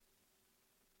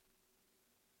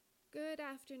Good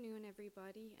afternoon,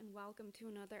 everybody, and welcome to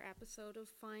another episode of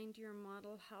Find Your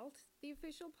Model Health, the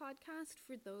official podcast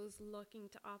for those looking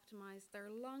to optimize their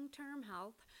long term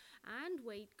health and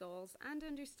weight goals and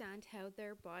understand how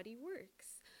their body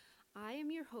works. I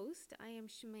am your host. I am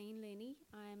Shemaine Linney.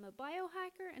 I am a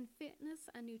biohacker and fitness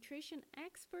and nutrition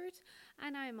expert,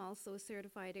 and I am also a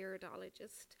certified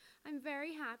iridologist. I'm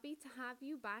very happy to have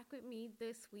you back with me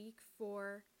this week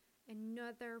for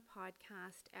another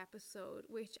podcast episode,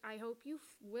 which I hope you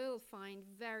will find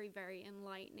very, very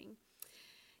enlightening.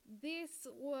 This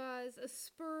was a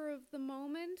spur of the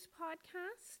moment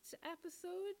podcast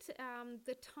episode.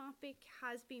 The topic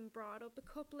has been brought up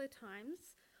a couple of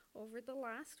times over the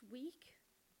last week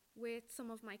with some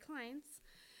of my clients.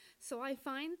 So I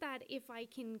find that if I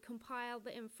can compile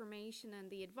the information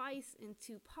and the advice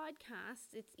into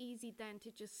podcasts, it's easy then to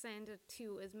just send it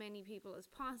to as many people as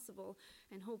possible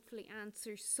and hopefully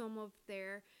answer some of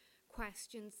their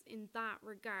questions in that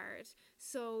regard.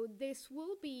 So this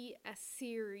will be a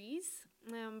series,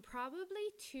 probably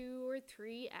 2 or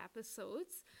 3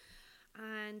 episodes.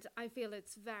 And I feel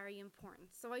it's very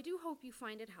important. So I do hope you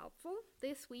find it helpful.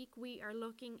 This week we are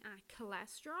looking at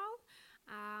cholesterol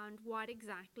and what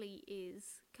exactly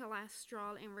is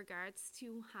cholesterol in regards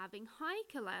to having high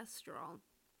cholesterol.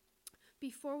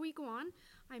 Before we go on,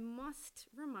 I must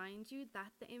remind you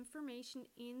that the information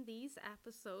in these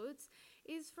episodes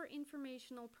is for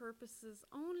informational purposes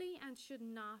only and should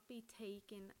not be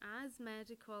taken as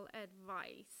medical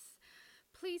advice.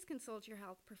 Please consult your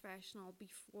health professional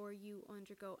before you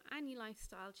undergo any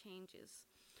lifestyle changes.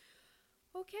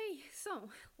 Okay,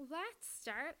 so let's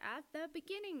start at the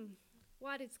beginning.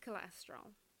 What is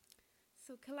cholesterol?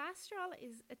 So cholesterol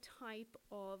is a type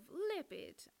of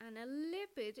lipid, and a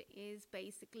lipid is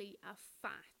basically a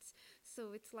fat.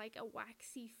 So it's like a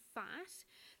waxy fat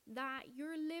that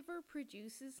your liver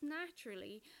produces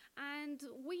naturally, and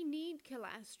we need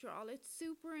cholesterol. It's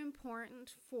super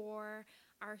important for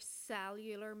our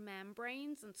cellular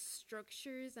membranes and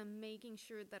structures and making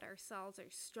sure that our cells are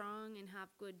strong and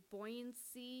have good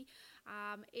buoyancy.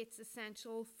 It's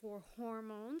essential for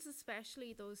hormones,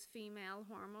 especially those female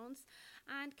hormones.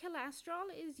 And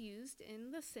cholesterol is used in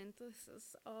the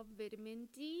synthesis of vitamin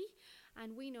D.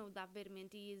 And we know that vitamin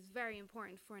D is very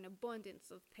important for an abundance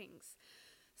of things.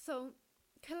 So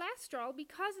cholesterol,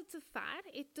 because it's a fat,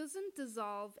 it doesn't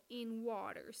dissolve in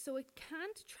water, so it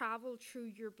can't travel through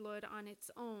your blood on its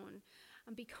own.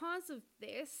 And because of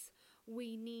this,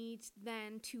 we need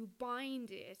then to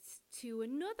bind it to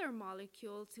another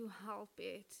molecule to help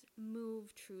it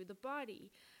move through the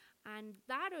body. And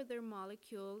that other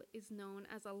molecule is known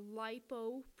as a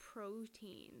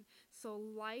lipoprotein. So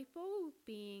lipo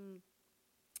being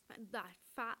that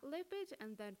fat lipid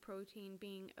and then protein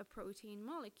being a protein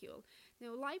molecule.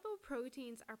 Now,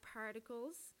 lipoproteins are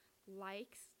particles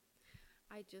like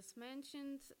I just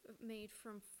mentioned, made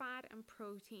from fat and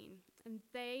protein, and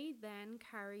they then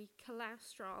carry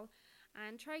cholesterol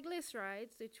and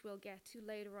triglycerides, which we'll get to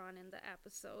later on in the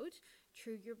episode,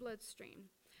 through your bloodstream.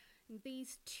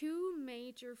 These two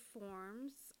major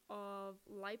forms of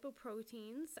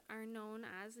lipoproteins are known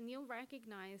as, and you'll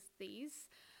recognize these,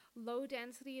 low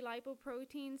density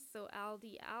lipoproteins, so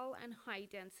LDL, and high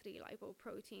density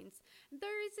lipoproteins.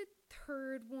 There is a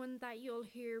third one that you'll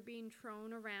hear being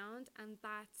thrown around, and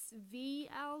that's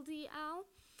VLDL.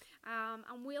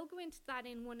 And we'll go into that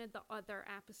in one of the other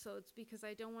episodes because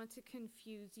I don't want to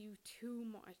confuse you too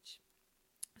much.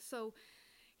 So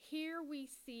here we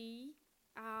see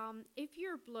if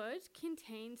your blood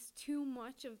contains too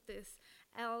much of this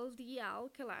LDL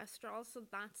cholesterol, so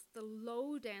that's the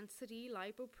low density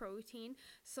lipoprotein.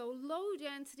 So low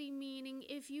density meaning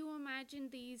if you imagine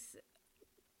these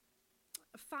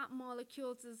fat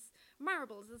molecules as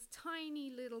marbles, as tiny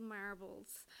little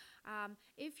marbles.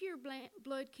 If your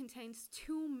blood contains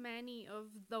too many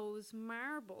of those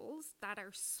marbles that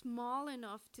are small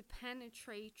enough to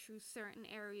penetrate through certain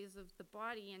areas of the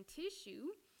body and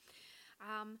tissue,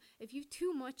 if you have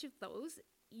too much of those,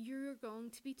 you're going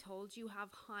to be told you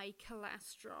have high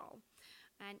cholesterol.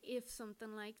 And if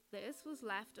something like this was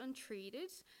left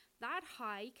untreated, that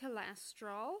high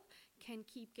cholesterol can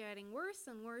keep getting worse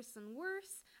and worse and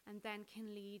worse, and then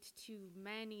can lead to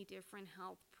many different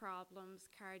health problems,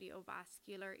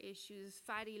 cardiovascular issues,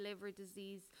 fatty liver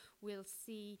disease, we'll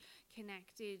see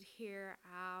connected here,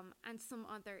 and some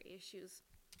other issues.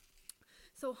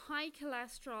 So high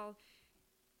cholesterol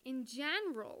in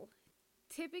general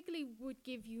typically would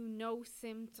give you no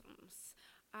symptoms,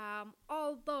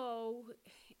 although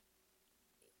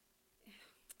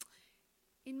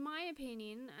in my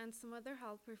opinion and some other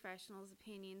health professionals'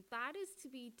 opinion, that is to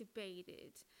be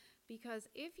debated Because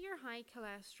if your high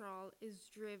cholesterol is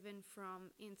driven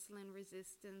from insulin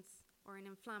resistance or an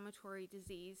inflammatory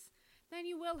disease, then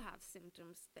you will have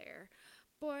symptoms there.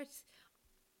 But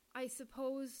I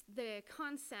suppose the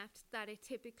concept that it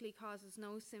typically causes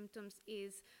no symptoms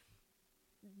is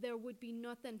there would be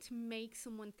nothing to make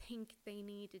someone think they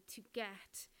needed to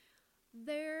get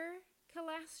their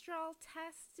cholesterol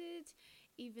tested,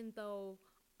 even though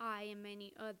I and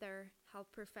many other health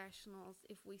professionals,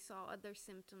 if we saw other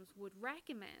symptoms, would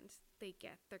recommend they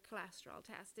get their cholesterol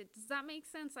tested. Does that make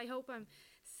sense? I hope I'm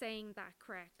saying that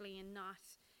correctly and not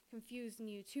confusing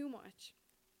you too much.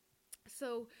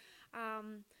 So,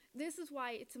 this is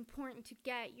why it's important to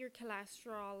get your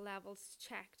cholesterol levels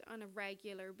checked on a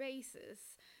regular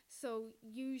basis. So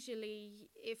usually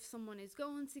if someone is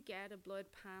going to get a blood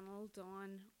panel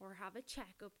done or have a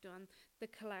checkup done, the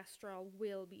cholesterol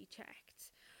will be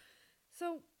checked.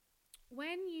 So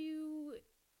when you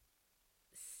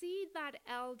see that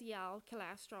LDL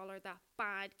cholesterol or that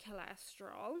bad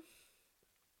cholesterol,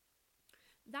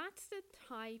 that's the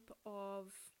type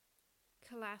of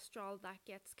cholesterol that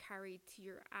gets carried to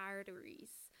your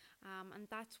arteries, and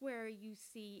that's where you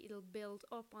see it'll build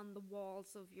up on the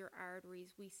walls of your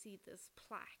arteries. We see this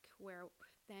plaque where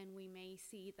then we may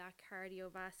see that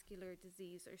cardiovascular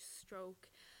disease or stroke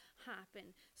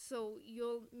happen. So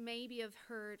you'll maybe have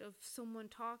heard of someone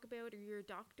talk about, or your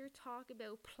doctor talk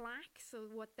about, plaque. So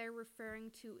what they're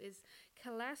referring to is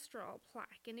cholesterol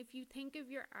plaque. And if you think of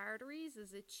your arteries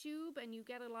as a tube and you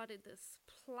get a lot of this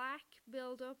plaque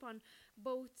build up on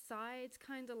both sides,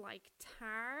 kind of like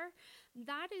tar,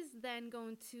 that is then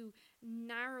going to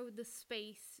narrow the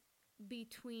space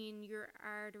between your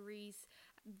arteries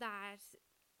that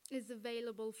is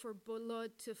available for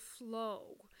blood to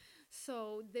flow.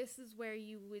 So this is where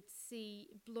you would see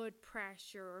blood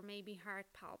pressure or maybe heart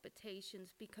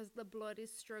palpitations, because the blood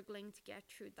is struggling to get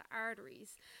through the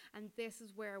arteries. And this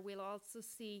is where we'll also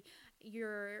see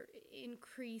your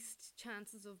increased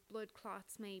chances of blood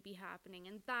clots may be happening.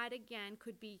 And that again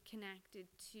could be connected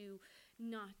to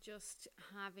not just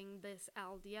having this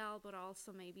LDL, but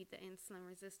also maybe the insulin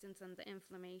resistance and the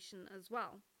inflammation as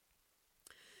well.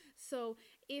 So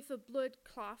if a blood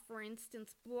clot, for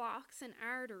instance, blocks an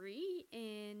artery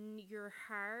in your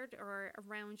heart or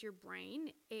around your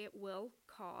brain, it will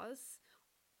cause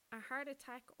a heart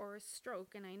attack or a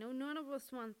stroke. And I know none of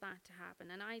us want that to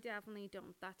happen, and I definitely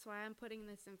don't. That's why I'm putting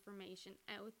this information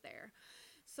out there.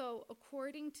 So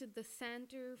according to the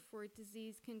Center for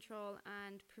Disease Control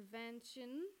and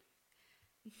Prevention,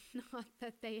 not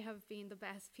that they have been the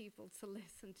best people to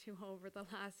listen to over the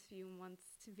last few months,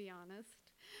 to be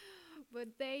honest,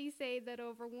 but they say that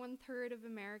over 1/3 of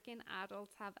American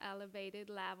adults have elevated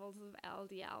levels of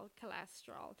LDL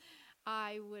cholesterol.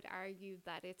 I would argue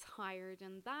that it's higher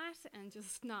than that, and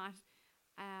just not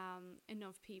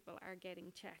enough people are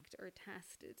getting checked or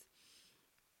tested.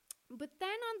 But then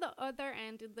on the other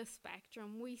end of the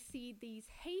spectrum, we see these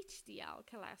HDL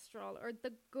cholesterol, or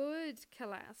the good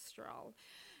cholesterol.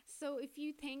 So if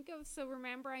you think of, so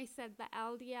remember I said the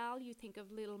LDL, you think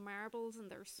of little marbles and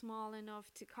they're small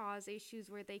enough to cause issues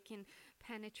where they can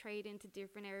penetrate into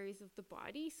different areas of the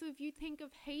body. So if you think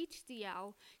of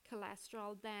HDL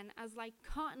cholesterol then as like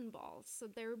cotton balls, so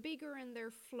they're bigger and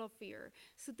they're fluffier.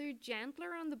 So they're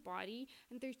gentler on the body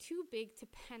and they're too big to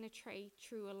penetrate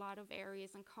through a lot of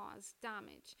areas and cause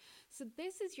damage. So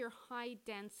this is your high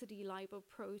density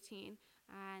lipoprotein,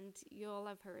 and you'll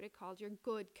have heard it called your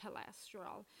good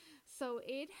cholesterol. So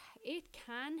it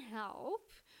can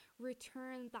help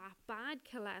return that bad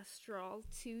cholesterol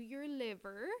to your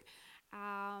liver,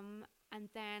 and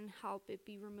then help it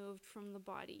be removed from the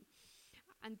body.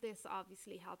 And this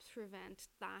obviously helps prevent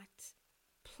that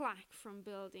plaque from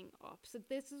building up. So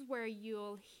this is where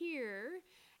you'll hear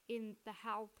in the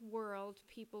health world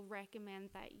people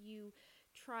recommend that you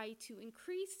try to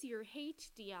increase your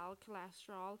HDL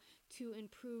cholesterol to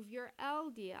improve your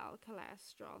LDL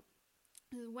cholesterol.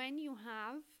 When you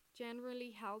have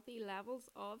generally healthy levels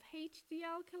of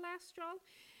HDL cholesterol,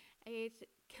 it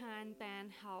can then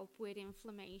help with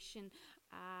inflammation,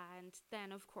 and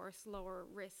then of course lower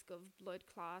risk of blood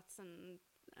clots and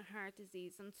heart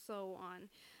disease and so on.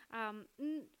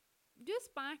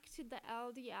 Just back to the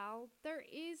LDL, there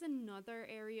is another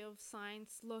area of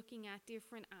science looking at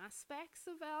different aspects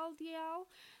of LDL,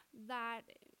 that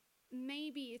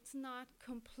maybe it's not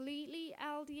completely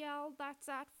LDL that's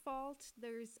at fault.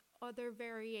 There's other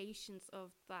variations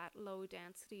of that low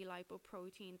density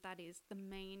lipoprotein that is the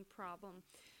main problem.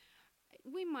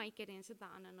 We might get into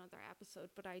that in another episode,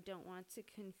 but I don't want to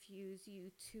confuse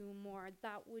you too more.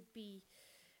 That would be,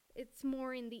 it's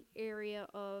more in the area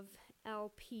of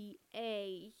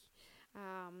LPA.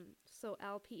 So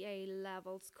LPA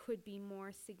levels could be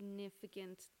more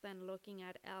significant than looking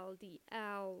at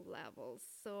LDL levels.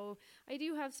 So I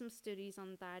do have some studies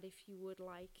on that. If you would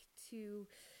like to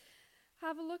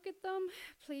have a look at them,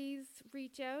 please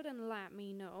reach out and let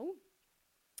me know.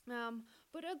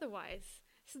 But otherwise,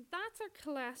 so that's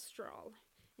our cholesterol.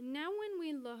 And now when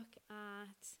we look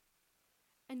at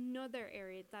another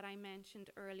area that I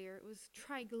mentioned earlier, it was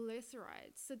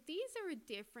triglycerides. So these are a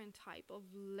different type of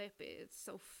lipids,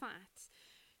 so fat.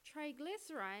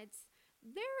 Triglycerides,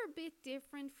 they're a bit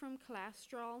different from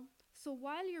cholesterol. So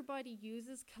while your body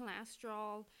uses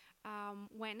cholesterol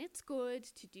when it's good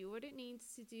to do what it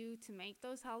needs to do to make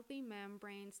those healthy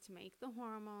membranes, to make the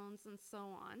hormones and so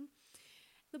on,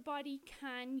 the body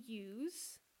can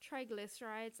use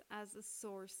triglycerides as a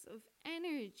source of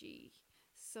energy.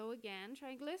 So again,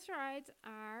 triglycerides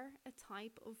are a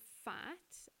type of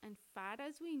fat, and fat,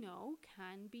 as we know,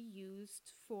 can be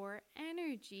used for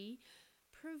energy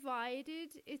provided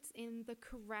it's in the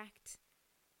correct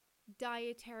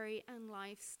dietary and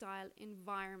lifestyle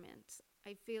environment.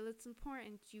 I feel it's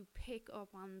important you pick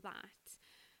up on that.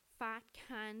 Fat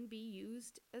can be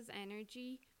used as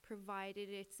energy provided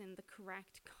it's in the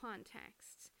correct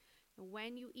context.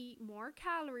 When you eat more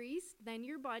calories than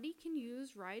your body can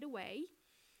use right away,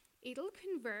 it'll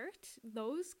convert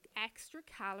those extra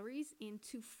calories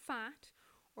into fat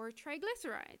or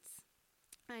triglycerides.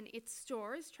 And it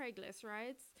stores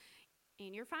triglycerides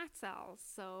in your fat cells.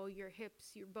 So your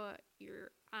hips, your butt,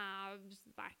 your abs,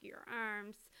 the back of your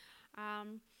arms.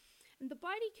 And the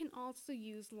body can also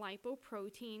use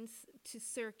lipoproteins to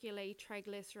circulate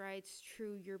triglycerides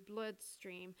through your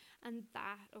bloodstream. And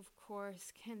that, of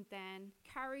course, can then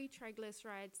carry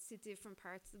triglycerides to different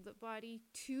parts of the body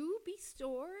to be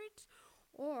stored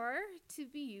or to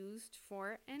be used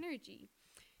for energy.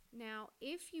 Now,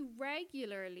 if you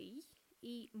regularly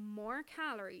eat more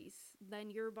calories than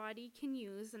your body can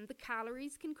use, and the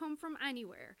calories can come from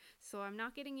anywhere, so I'm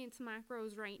not getting into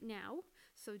macros right now,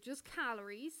 so just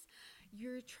calories,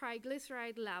 your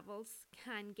triglyceride levels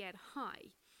can get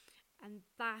high. And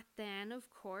that then, of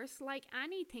course, like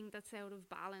anything that's out of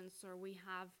balance or we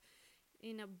have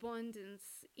in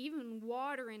abundance, even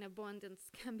water in abundance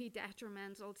can be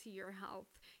detrimental to your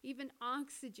health. Even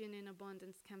oxygen in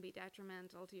abundance can be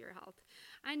detrimental to your health.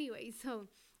 Anyway, so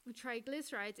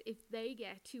triglycerides, if they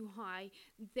get too high,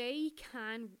 they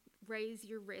can raise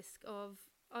your risk of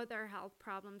other health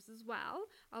problems as well,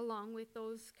 along with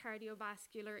those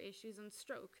cardiovascular issues and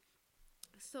stroke.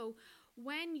 So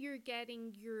when you're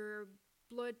getting your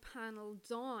blood panel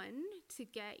done to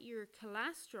get your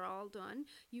cholesterol done,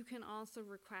 you can also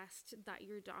request that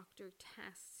your doctor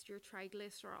tests your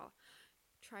triglyceride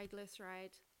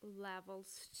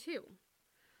levels too.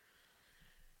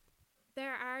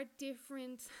 There are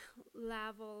different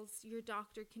levels. Your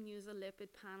doctor can use a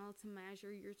lipid panel to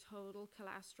measure your total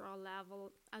cholesterol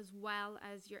level, as well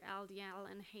as your LDL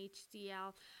and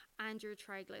HDL and your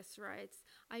triglycerides.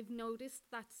 I've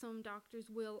noticed that some doctors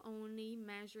will only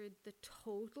measure the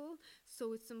total,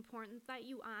 so it's important that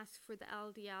you ask for the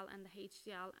LDL and the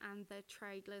HDL and the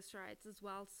triglycerides as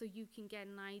well, so you can get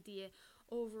an idea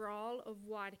overall of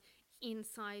what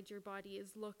inside your body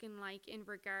is looking like in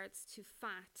regards to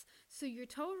fat. So your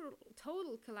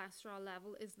total cholesterol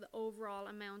level is the overall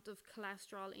amount of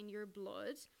cholesterol in your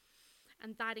blood,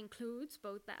 and that includes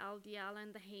both the LDL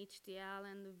and the HDL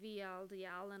and the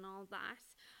VLDL and all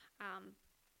that.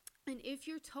 And if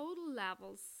your total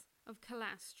levels of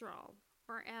cholesterol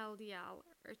or LDL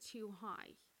are too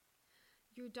high,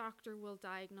 your doctor will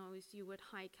diagnose you with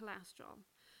high cholesterol.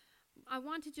 I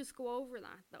want to just go over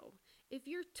that though. If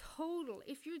your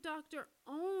doctor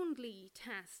only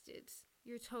tested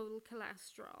your total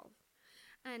cholesterol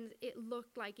and it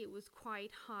looked like it was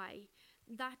quite high,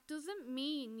 that doesn't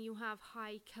mean you have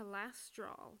high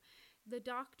cholesterol. The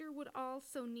doctor would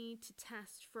also need to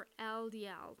test for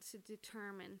LDL to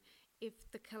determine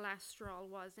if the cholesterol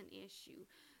was an issue.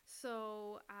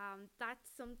 So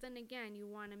that's something, again, you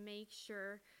want to make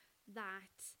sure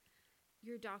that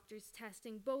your doctor's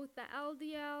testing both the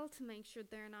LDL to make sure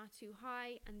they're not too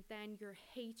high, and then your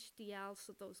HDL,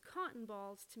 so those cotton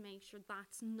balls, to make sure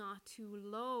that's not too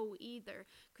low either,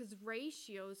 because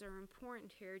ratios are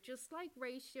important here, just like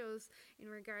ratios in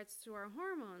regards to our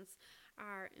hormones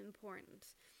are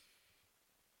important.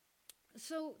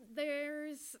 So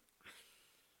there's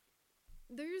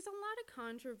a lot of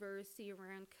controversy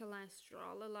around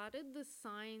cholesterol. A lot of the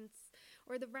science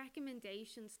or the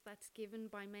recommendations that's given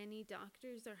by many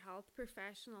doctors or health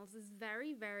professionals is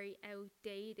very, very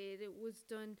outdated. It was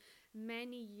done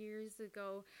many years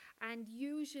ago, and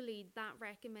usually that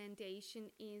recommendation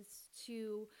is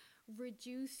to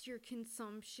reduce your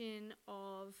consumption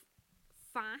of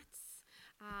fats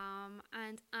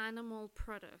and animal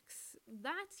products.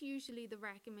 That's usually the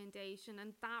recommendation,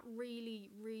 and that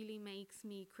really, really makes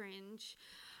me cringe.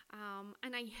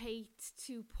 And I hate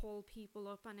to pull people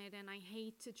up on it, and I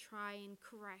hate to try and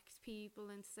correct people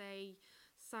and say,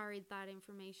 sorry, that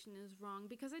information is wrong,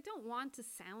 because I don't want to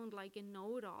sound like a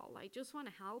know-it-all. I just want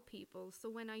to help people.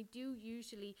 So when I do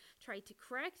usually try to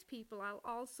correct people, I'll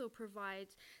also provide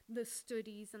the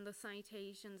studies and the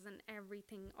citations and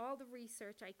everything, all the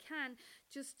research I can,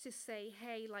 just to say,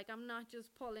 hey, like, I'm not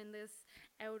just pulling this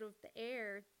out of the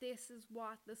air. This is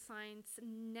what the science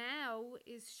now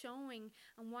is showing,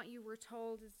 and what you were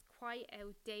told is quite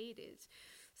outdated.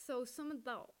 So some of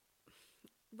the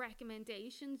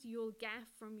recommendations you'll get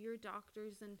from your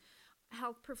doctors and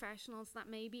health professionals that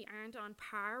maybe aren't on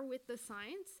par with the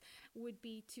science would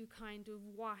be to kind of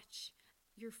watch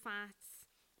your fats,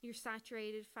 your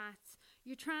saturated fats,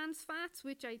 your trans fats,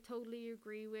 which I totally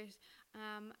agree with,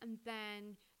 and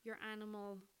then your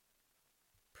animal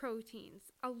proteins.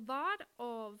 A lot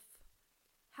of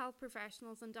health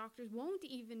professionals and doctors won't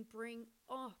even bring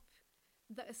up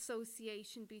the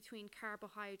association between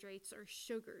carbohydrates or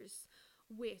sugars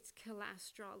with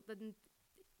cholesterol. Then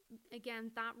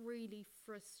again, that really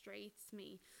frustrates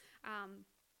me.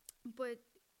 But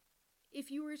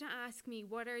if you were to ask me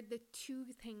what are the two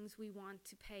things we want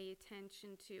to pay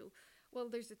attention to, well,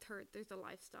 there's a third, there's a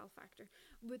lifestyle factor.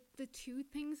 But the two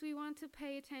things we want to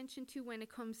pay attention to when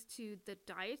it comes to the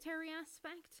dietary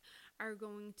aspect are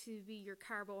going to be your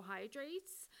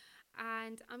carbohydrates.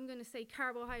 And I'm going to say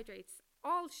carbohydrates,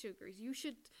 all sugars. You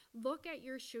should look at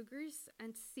your sugars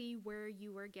and see where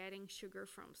you are getting sugar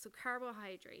from. So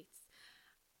carbohydrates,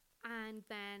 and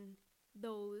then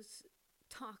those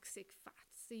toxic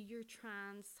fats, so your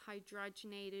trans,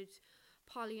 hydrogenated,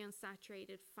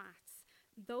 polyunsaturated fats.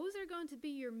 Those are going to be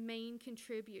your main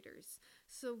contributors.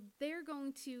 So they're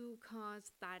going to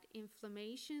cause that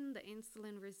inflammation, the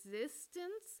insulin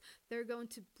resistance. They're going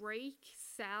to break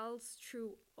cells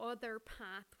through other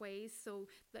pathways, so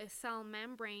the cell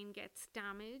membrane gets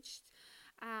damaged.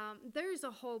 There's a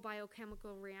whole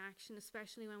biochemical reaction,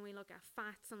 especially when we look at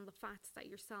fats and the fats that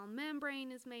your cell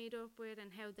membrane is made up with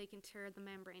and how they can tear the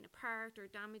membrane apart or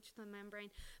damage the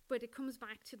membrane. But it comes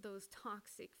back to those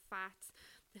toxic fats.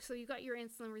 So you got your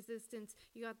insulin resistance,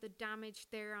 you got the damage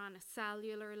there on a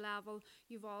cellular level.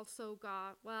 You've also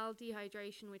got, well,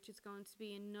 dehydration, which is going to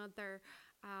be another,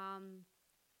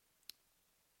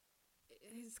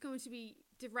 it's going to be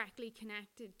directly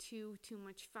connected to too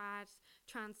much fat,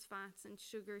 trans fats and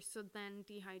sugar. So then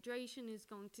dehydration is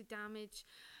going to damage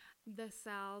the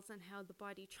cells and how the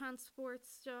body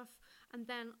transports stuff. And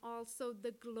then also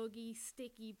the gluggy,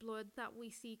 sticky blood that we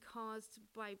see caused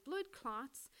by blood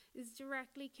clots is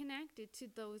directly connected to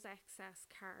those excess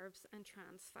carbs and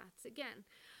trans fats again.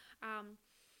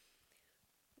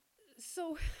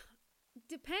 So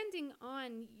depending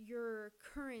on your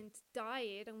current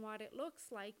diet and what it looks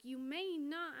like, you may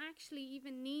not actually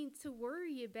even need to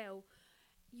worry about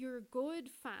your good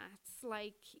fats,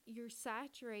 like your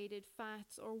saturated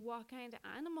fats, or what kind of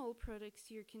animal products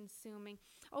you're consuming.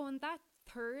 Oh, and that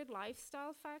third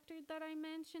lifestyle factor that I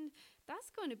mentioned, that's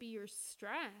going to be your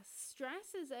stress.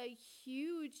 Stress is a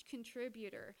huge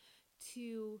contributor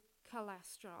to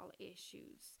cholesterol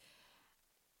issues.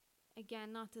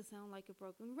 Again, not to sound like a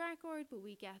broken record, but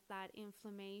we get that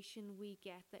inflammation, we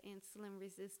get the insulin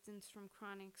resistance from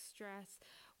chronic stress,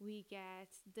 we get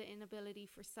the inability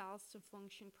for cells to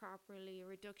function properly, a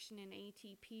reduction in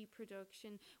ATP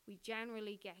production, we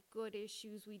generally get gut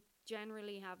issues, we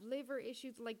generally have liver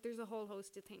issues, like there's a whole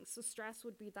host of things. So stress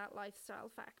would be that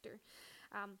lifestyle factor.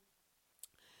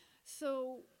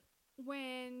 So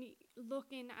when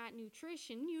looking at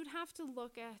nutrition, you'd have to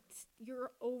look at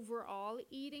your overall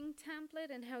eating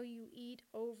template and how you eat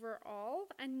overall,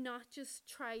 and not just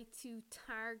try to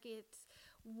target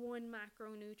one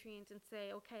macronutrient and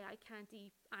say, okay, I can't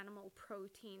eat animal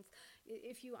proteins.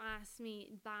 If you ask me,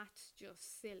 that's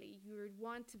just silly. You would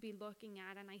want to be looking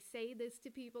at, and I say this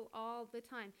to people all the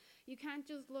time, you can't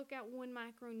just look at one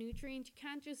macronutrient. You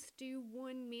can't just do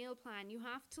one meal plan. You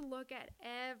have to look at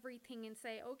everything and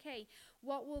say, okay,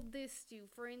 what will this do?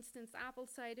 For instance, apple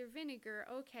cider vinegar.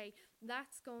 Okay,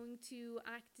 that's going to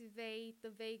activate the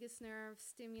vagus nerve,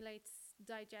 stimulates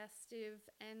digestive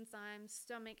enzymes,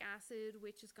 stomach acid,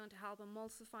 which is going to help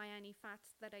emulsify any fats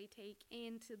that I take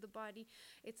into the body.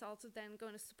 It's also then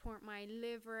going to support my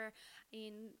liver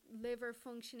in liver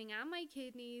functioning and my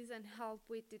kidneys, and help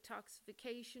with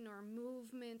detoxification or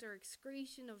movement or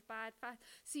excretion of bad fat.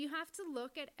 So you have to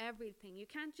look at everything. You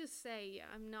can't just say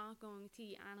I'm not going to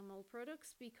eat animal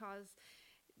products, because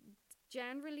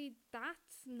generally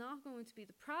that's not going to be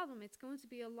the problem. It's going to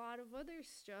be a lot of other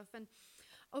stuff. And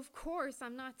of course,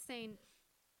 I'm not saying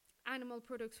animal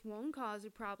products won't cause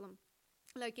a problem.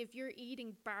 Like if you're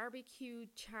eating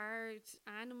barbecued, charred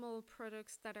animal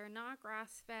products that are not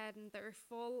grass fed and they're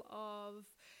full of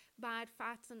bad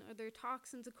fats and other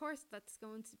toxins, of course that's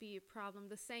going to be a problem.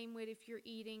 The same way if you're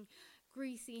eating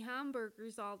greasy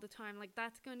hamburgers all the time, like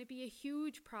that's going to be a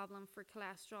huge problem for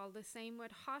cholesterol. The same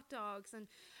with hot dogs and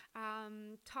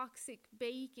toxic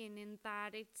bacon, in that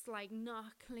it's like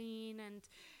not clean. And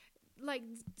like,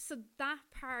 so that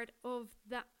part of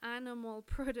the animal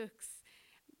products,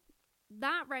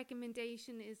 that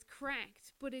recommendation is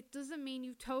correct, but it doesn't mean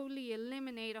you totally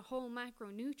eliminate a whole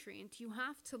macronutrient. You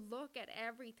have to look at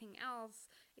everything else.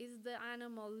 Is the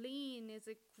animal lean? Is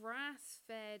it grass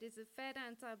fed? Is it fed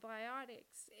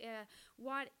antibiotics?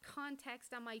 What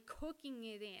context am I cooking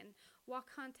it in? What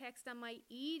context am I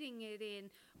eating it in?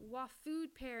 What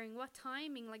food pairing? What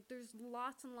timing? Like, there's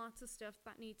lots and lots of stuff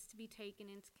that needs to be taken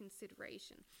into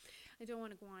consideration. I don't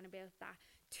want to go on about that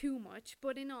too much,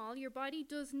 but in all, your body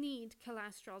does need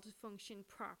cholesterol to function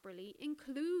properly,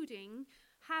 including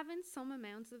having some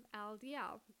amounts of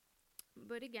LDL.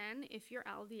 But again, if your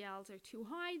LDLs are too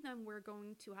high, then we're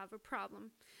going to have a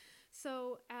problem.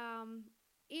 So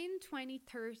in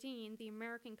 2013, the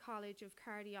American College of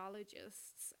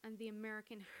Cardiologists and the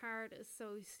American Heart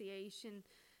Association,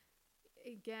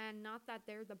 again, not that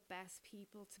they're the best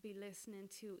people to be listening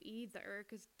to either,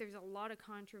 because there's a lot of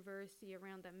controversy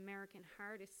around the American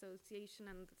Heart Association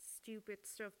and the stupid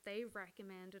stuff they've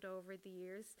recommended over the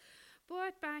years.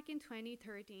 But back in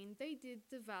 2013, they did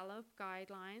develop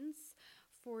guidelines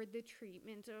for the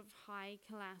treatment of high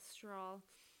cholesterol.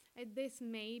 This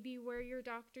may be where your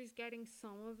doctor's getting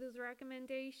some of his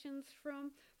recommendations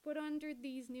from, but under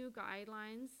these new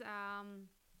guidelines,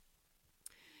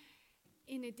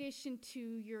 in addition to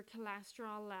your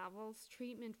cholesterol levels,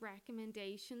 treatment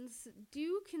recommendations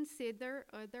do consider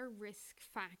other risk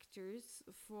factors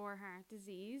for heart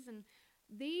disease. And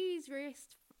these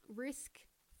risk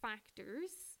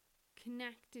factors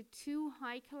connected to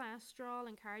high cholesterol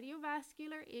and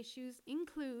cardiovascular issues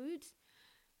include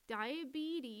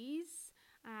diabetes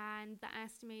and the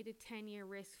estimated 10-year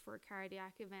risk for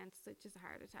cardiac events such as a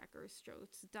heart attack or a stroke.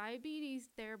 So diabetes,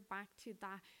 they're back to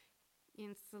that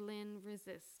insulin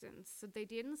resistance. So they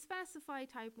didn't specify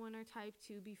type 1 or type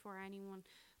 2 before anyone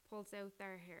pulls out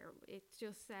their hair. It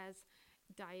just says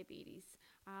diabetes.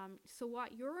 So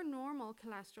what your normal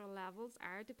cholesterol levels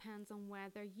are depends on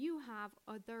whether you have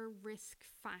other risk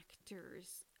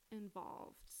factors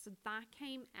involved. So that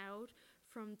came out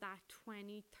from that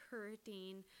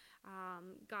 2013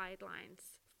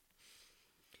 guidelines.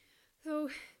 So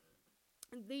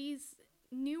these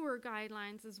newer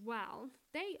guidelines as well,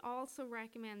 they also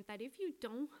recommend that if you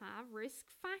don't have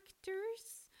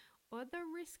other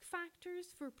risk factors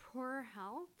for poor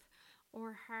health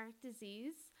or heart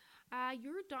disease,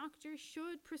 your doctor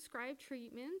should prescribe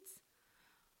treatment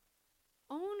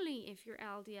only if your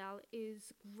LDL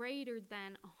is greater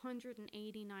than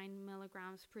 189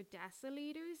 milligrams per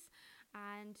deciliters.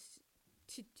 And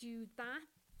to do that,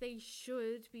 they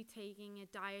should be taking a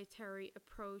dietary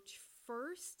approach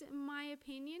first, in my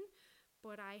opinion.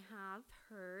 But I have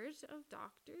heard of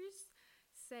doctors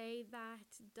say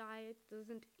that diet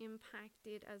doesn't impact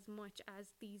it as much as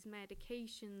these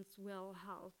medications will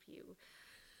help you.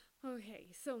 Okay,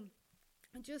 so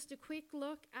just a quick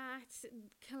look at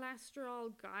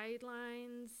cholesterol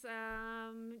guidelines.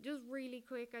 Just really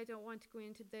quick, I don't want to go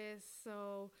into this.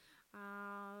 So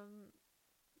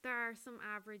there are some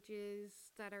averages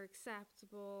that are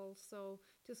acceptable. So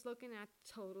just looking at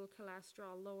total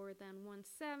cholesterol lower than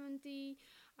 170,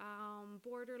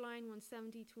 borderline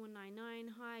 170 to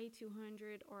 199, high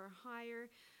 200 or higher.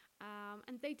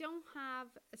 And they don't have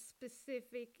a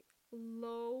specific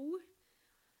low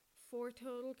for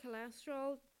total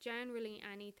cholesterol. Generally,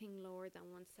 anything lower than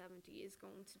 170 is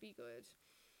going to be good.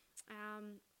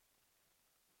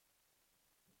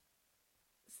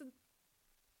 So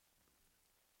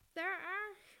there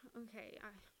are,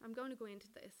 I'm going to go into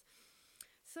this.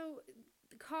 So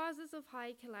the causes of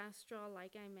high cholesterol,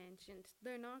 like I mentioned,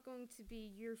 they're not going to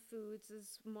be your foods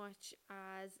as much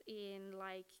as in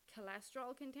like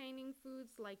cholesterol containing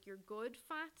foods, like your good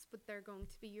fats, but they're going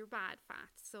to be your bad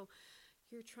fats. So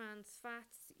your trans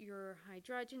fats, your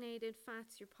hydrogenated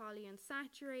fats, your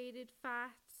polyunsaturated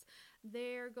fats,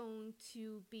 they're going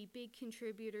to be big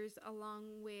contributors,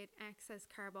 along with excess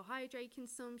carbohydrate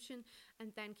consumption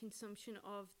and then consumption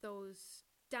of those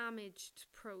damaged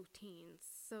proteins.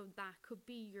 So that could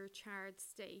be your charred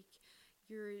steak,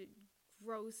 your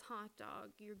gross hot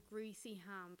dog, your greasy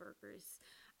hamburgers.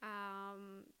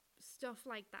 stuff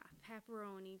like that,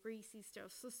 pepperoni, greasy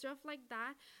stuff. So stuff like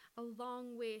that,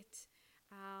 along with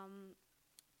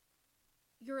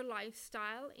your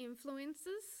lifestyle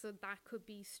influences. So that could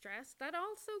be stress. That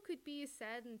also could be a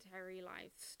sedentary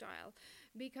lifestyle.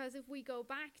 Because if we go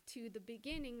back to the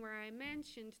beginning where I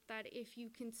mentioned that if you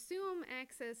consume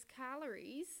excess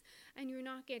calories and you're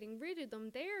not getting rid of them,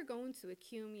 they are going to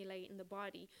accumulate in the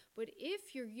body. But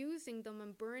if you're using them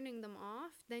and burning them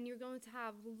off, then you're going to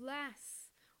have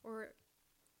less or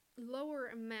lower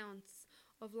amounts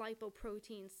of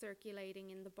lipoproteins circulating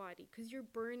in the body because you're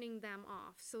burning them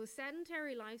off. So a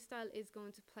sedentary lifestyle is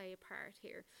going to play a part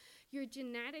here. Your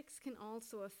genetics can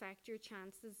also affect your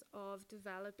chances of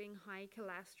developing high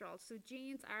cholesterol. So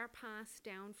genes are passed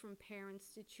down from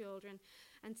parents to children,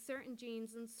 and certain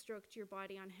genes instruct your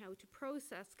body on how to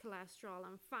process cholesterol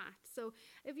and fat. So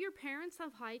if your parents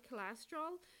have high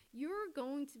cholesterol, you're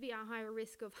going to be at higher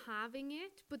risk of having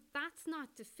it, but that's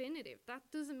not definitive.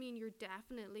 That doesn't mean you're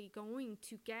definitely going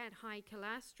to get high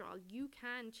cholesterol. You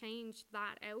can change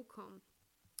that outcome.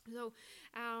 So,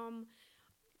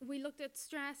 we looked at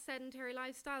stress, sedentary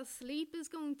lifestyle. Sleep is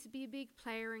going to be a big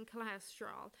player in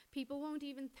cholesterol. People won't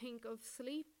even think of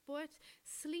sleep, but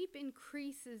sleep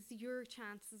increases your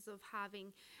chances of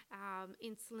having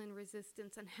insulin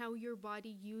resistance and how your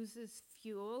body uses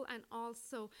fuel, and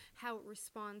also how it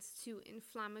responds to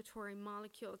inflammatory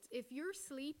molecules. If your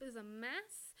sleep is a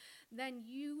mess, then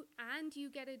you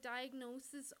get a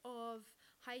diagnosis of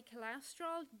high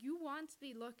cholesterol, you want to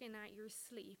be looking at your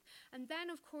sleep. And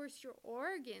then of course your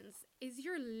organs. Is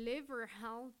your liver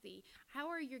healthy? How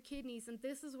are your kidneys? And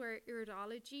this is where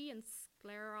iridology and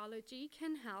sclerology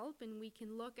can help, and we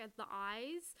can look at the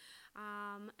eyes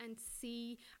and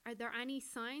see, are there any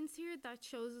signs here that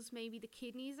shows us maybe the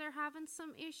kidneys are having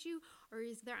some issue, or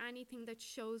is there anything that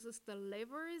shows us the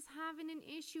liver is having an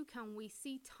issue? Can we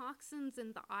see toxins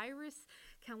in the iris?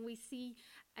 Can we see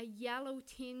a yellow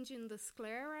tinge in the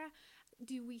sclera?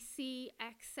 Do we see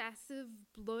excessive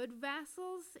blood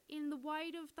vessels in the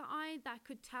white of the eye that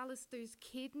could tell us there's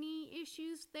kidney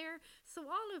issues there? So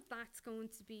all of that's going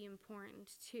to be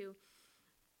important too.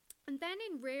 And then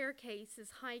in rare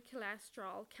cases, high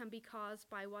cholesterol can be caused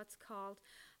by what's called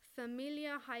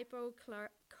familial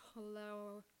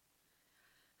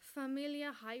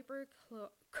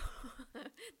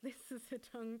this is a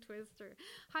tongue twister,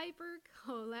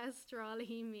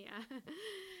 hypercholesterolemia.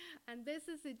 And this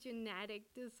is a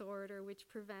genetic disorder which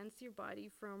prevents your body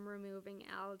from removing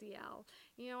LDL.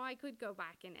 You know, I could go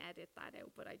back and edit that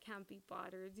out, but I can't be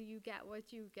bothered. You get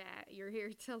what you get. You're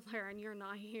here to learn. You're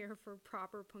not here for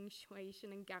proper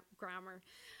punctuation and grammar.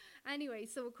 Anyway,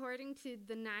 so according to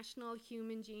the National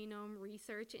Human Genome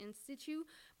Research Institute,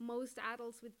 most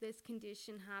adults with this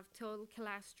condition have total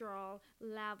cholesterol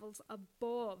levels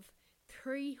above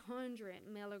 300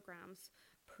 milligrams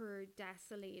per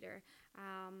deciliter.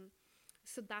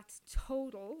 So that's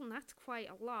total, and that's quite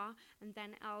a lot. And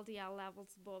then LDL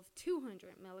levels above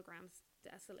 200 milligrams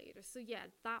deciliter. So yeah,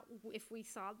 that if we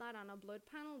saw that on a blood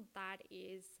panel, that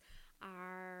is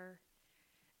our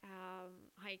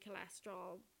high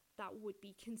cholesterol. That would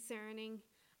be concerning.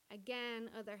 Again,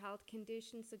 other health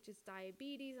conditions such as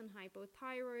diabetes and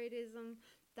hypothyroidism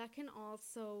that can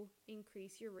also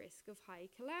increase your risk of high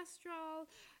cholesterol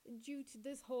due to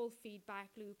this whole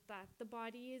feedback loop that the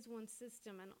body is one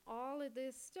system, and all of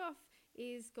this stuff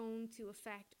is going to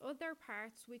affect other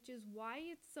parts, which is why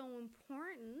it's so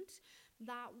important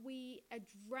that we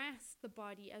address the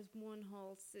body as one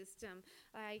whole system.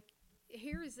 Like,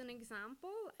 here's an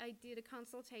example. I did a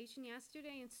consultation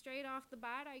yesterday, and straight off the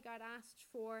bat I got asked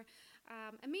for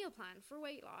a meal plan for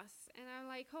weight loss, and I'm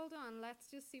like, hold on, let's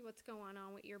just see what's going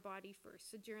on with your body first.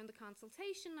 So during the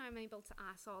consultation I'm able to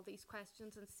ask all these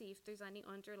questions and see if there's any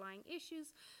underlying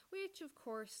issues, which of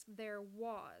course there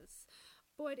was.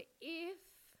 But if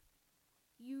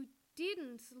you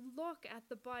didn't look at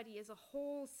the body as a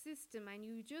whole system and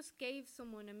you just gave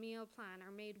someone a meal plan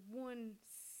or made one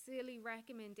silly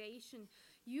recommendation,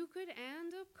 you could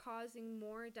end up causing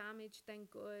more damage than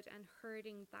good and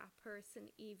hurting that person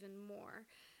even more.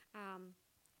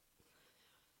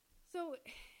 So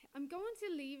I'm going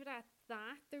to leave it at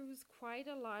that. There was quite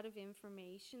a lot of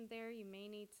information there. You may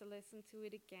need to listen to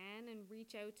it again and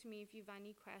reach out to me if you have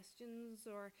any questions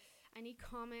or any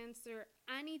comments or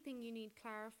anything you need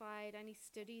clarified, any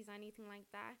studies, anything like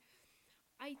that.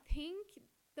 I think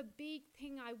the big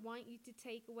thing I want you to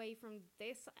take away from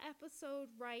this episode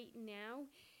right now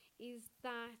is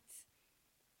that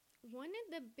one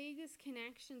of the biggest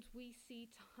connections we see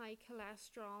to high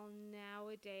cholesterol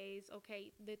nowadays,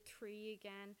 okay, the three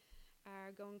again,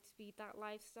 are going to be that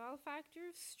lifestyle factor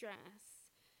of stress,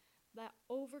 that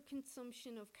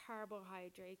overconsumption of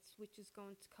carbohydrates, which is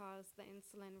going to cause the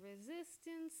insulin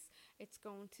resistance, it's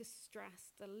going to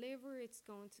stress the liver, it's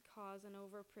going to cause an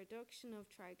overproduction of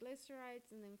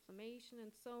triglycerides and inflammation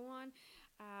and so on.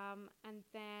 And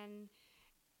then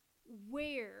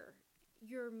where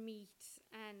your meat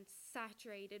and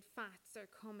saturated fats are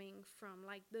coming from,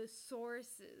 like the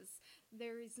sources,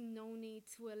 there is no need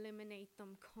to eliminate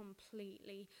them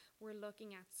completely. We're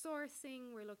looking at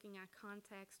sourcing, we're looking at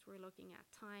context, we're looking at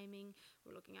timing,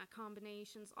 we're looking at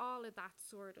combinations, all of that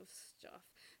sort of stuff.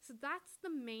 So that's the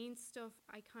main stuff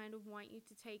I kind of want you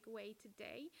to take away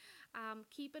today.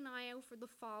 Keep an eye out for the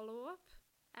follow-up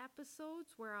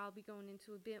episodes where I'll be going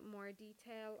into a bit more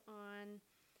detail on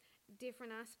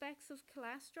different aspects of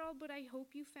cholesterol, but I hope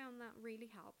you found that really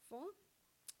helpful.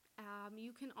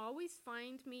 You can always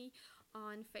find me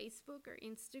on Facebook or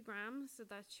Instagram, so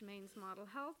that's Shemaine's Model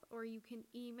Health, or you can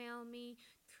email me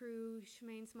through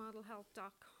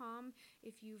shemainesmodelhealth.com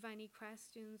if you've any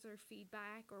questions or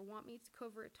feedback or want me to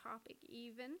cover a topic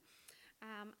even.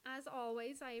 As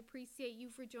always, I appreciate you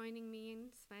for joining me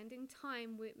and spending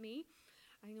time with me.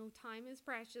 I know time is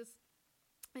precious,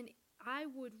 and I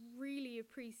would really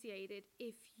appreciate it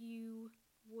if you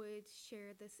would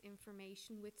share this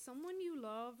information with someone you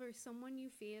love or someone you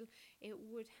feel it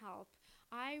would help.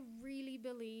 I really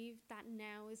believe that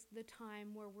now is the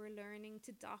time where we're learning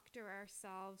to doctor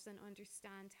ourselves and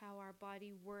understand how our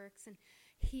body works and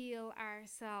heal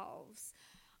ourselves.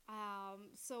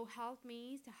 So help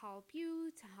me to help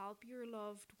you, to help your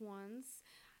loved ones.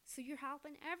 So you're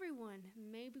helping everyone.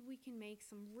 Maybe we can make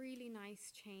some really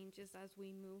nice changes as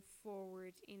we move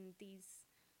forward in these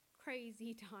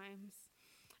crazy times.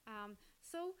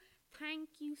 So thank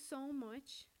you so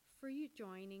much for you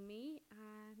joining me,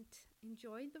 and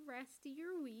enjoy the rest of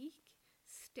your week.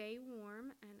 Stay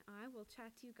warm, and I will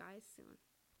chat to you guys soon.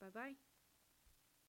 Bye bye.